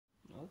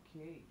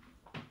Okay.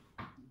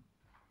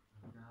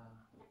 Dah.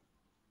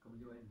 Kau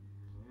boleh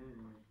buat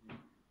mana?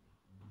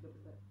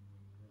 Cepat.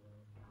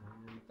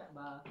 Cak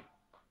bah.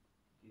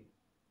 Okay.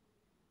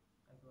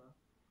 Aku ah.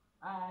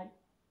 Hai.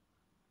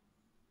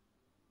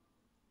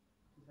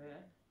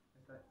 Saya.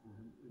 Start.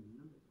 Okay.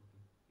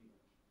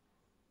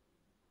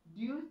 Do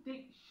you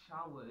take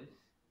showers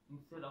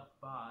instead of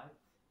baths?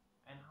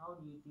 And how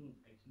do you think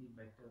it's actually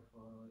better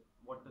for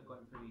water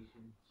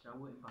conservation?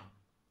 Shower and bath.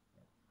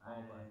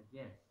 Or bath?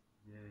 Yes,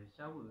 the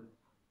shower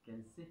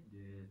can save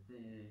the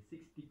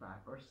 65%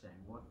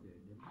 water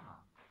than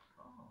bath.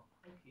 Oh,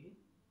 okay.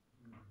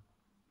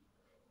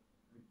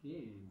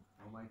 Okay,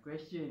 so my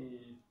question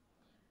is,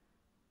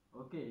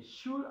 okay,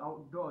 should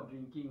outdoor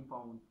drinking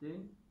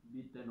fountain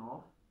be turned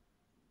off?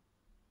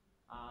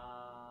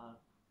 Uh,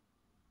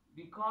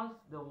 because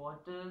the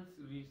water's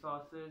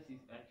resources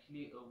is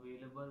actually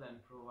available and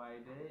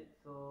provided,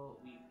 so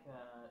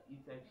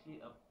it's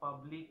actually a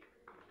public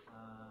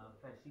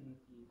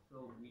facility,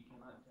 so we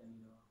cannot turn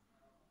it off.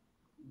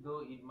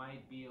 Though it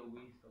might be a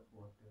waste of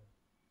water.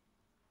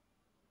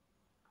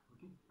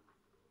 Okay.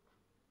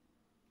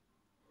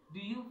 Do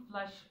you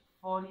flush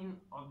foreign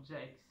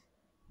objects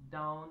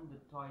down the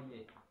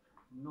toilet?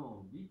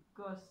 No,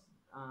 because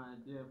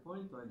the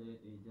foreign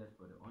toilet is just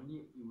for the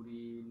only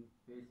urine,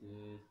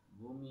 feces,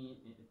 vomit,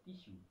 and a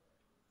tissue.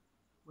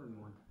 Why we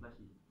want to flush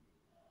it?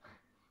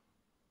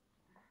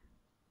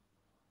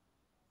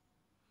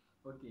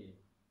 Okay.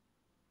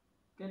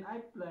 Can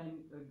I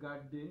plant a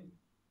garden?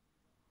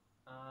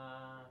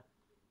 Uh,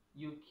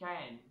 you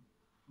can,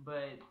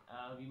 but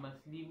we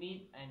must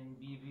limit and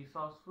be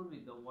resourceful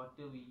with the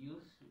water we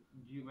use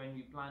when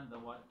we plant the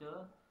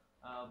water,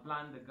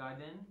 plant the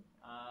garden,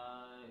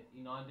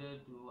 in order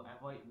to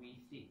avoid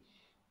wastage.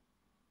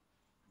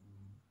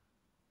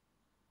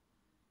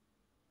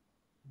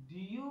 Do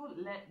you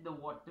let the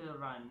water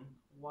run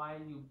while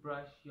you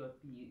brush your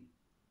teeth?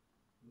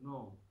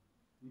 No,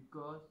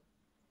 because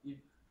if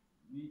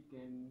we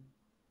can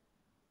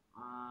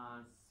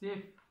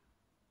save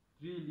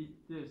 3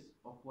 liters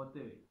of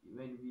water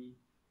when we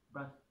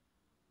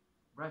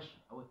brush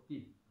our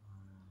teeth.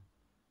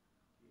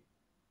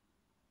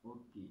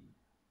 Okay.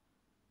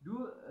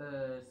 Do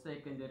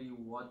secondary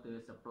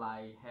water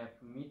supply have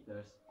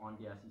meters on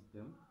their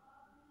system?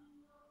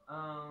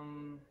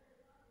 Um,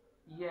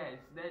 yes,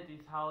 that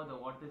is how the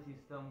water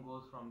system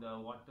goes from the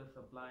water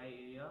supply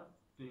area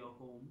to your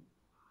home.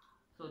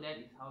 So that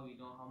is how we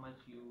know how much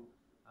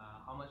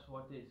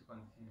water is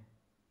consumed.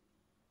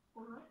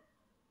 Alright.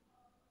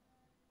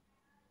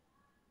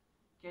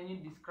 Can you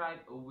describe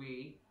a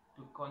way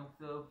to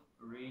conserve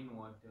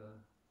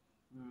rainwater?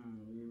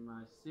 We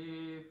must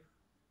save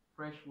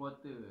fresh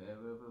water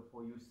available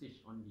for usage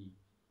only.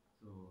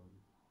 So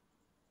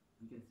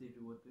we can save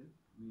the water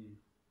with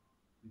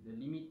the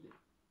limited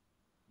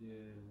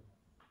the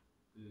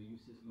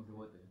usage of the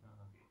water.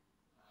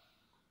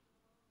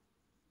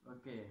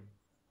 Okay.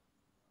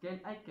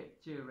 Can I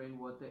capture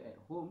rainwater at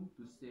home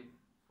to save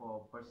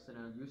for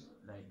personal use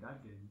like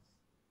gardens?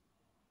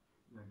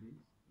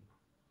 Gardens?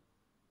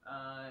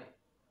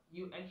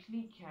 You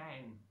actually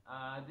can.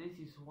 This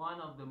is one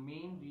of the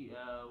main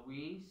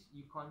ways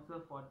you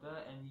conserve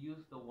water and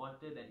use the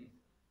water that is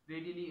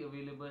readily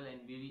available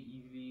and very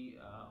easily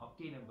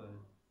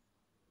obtainable.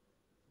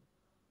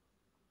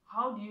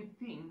 How do you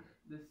think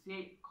the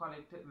said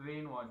collected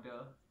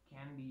rainwater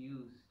can be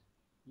used?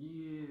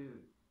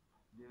 Here,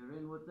 the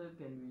rainwater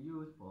can be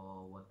used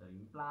for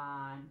watering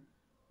plant,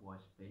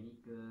 wash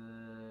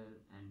vehicle,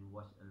 and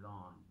wash a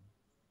lawn.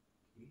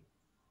 Okay.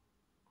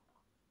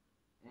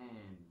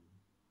 And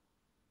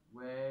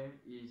where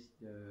is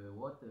the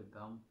water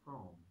come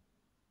from?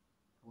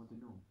 I want to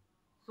know.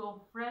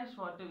 So fresh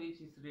water which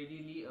is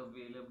readily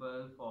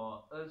available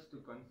for us to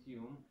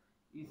consume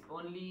is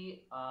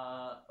only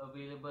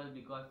available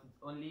because it's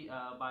only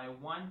by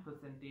 1%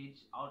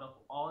 out of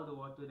all the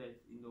water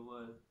that's in the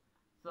world.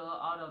 So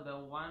out of the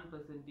 1%,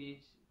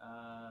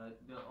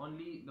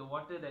 the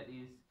water that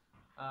is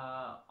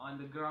on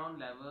the ground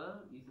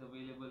level is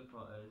available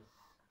for us.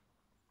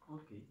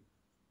 Okay.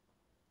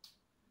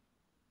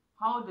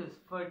 How does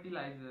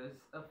fertilizers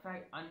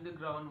affect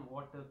underground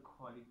water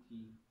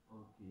quality?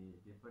 Okay,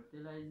 the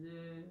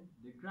fertilizer,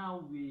 the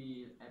ground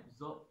will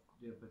absorb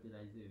the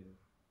fertilizer.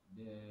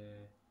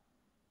 The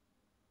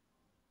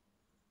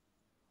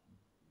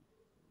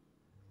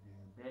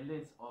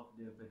balance of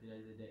the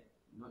fertilizer that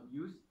not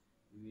used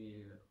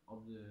will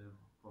observe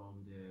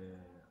from the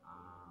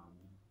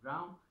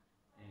ground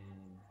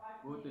and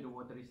go to the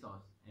water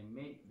resource and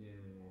make the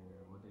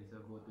water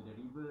resource go to the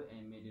river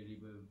and make the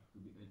river to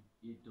be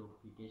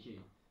eutrophication.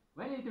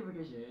 When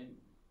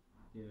eutrophication,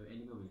 the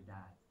animal will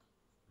die.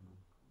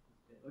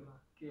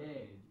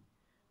 Okay.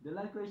 The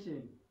last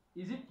question: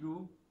 is it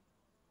true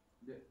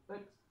the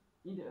earth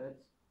in the earth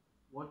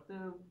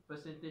water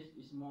percentage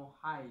is more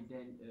high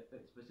than the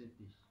earth's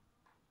percentage?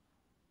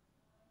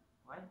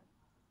 What?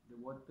 The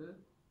water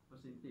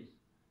percentage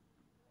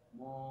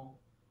more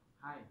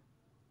high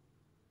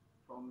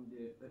from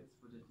the earth's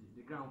percentage,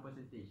 the ground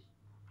percentage.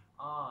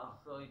 Ah,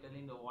 so you're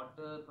telling the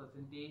water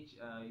percentage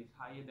is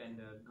higher than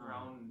the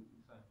ground.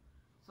 This one.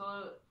 So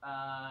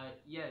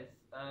yes,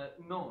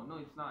 no,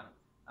 it's not.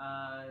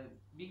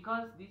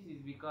 Because this is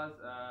because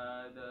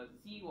the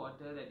sea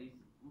water that is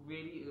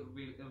very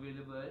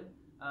available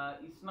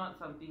is not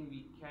something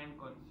we can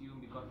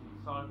consume because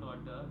it's salt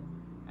water,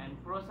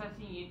 and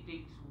processing it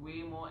takes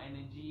way more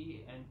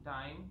energy and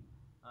time.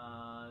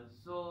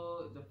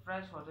 So the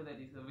fresh water that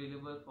is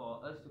available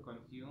for us to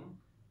consume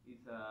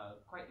is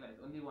quite less,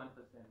 only 1%.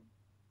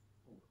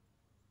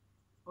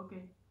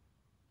 Okay,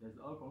 that's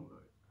all from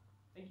Earth.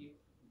 Thank you.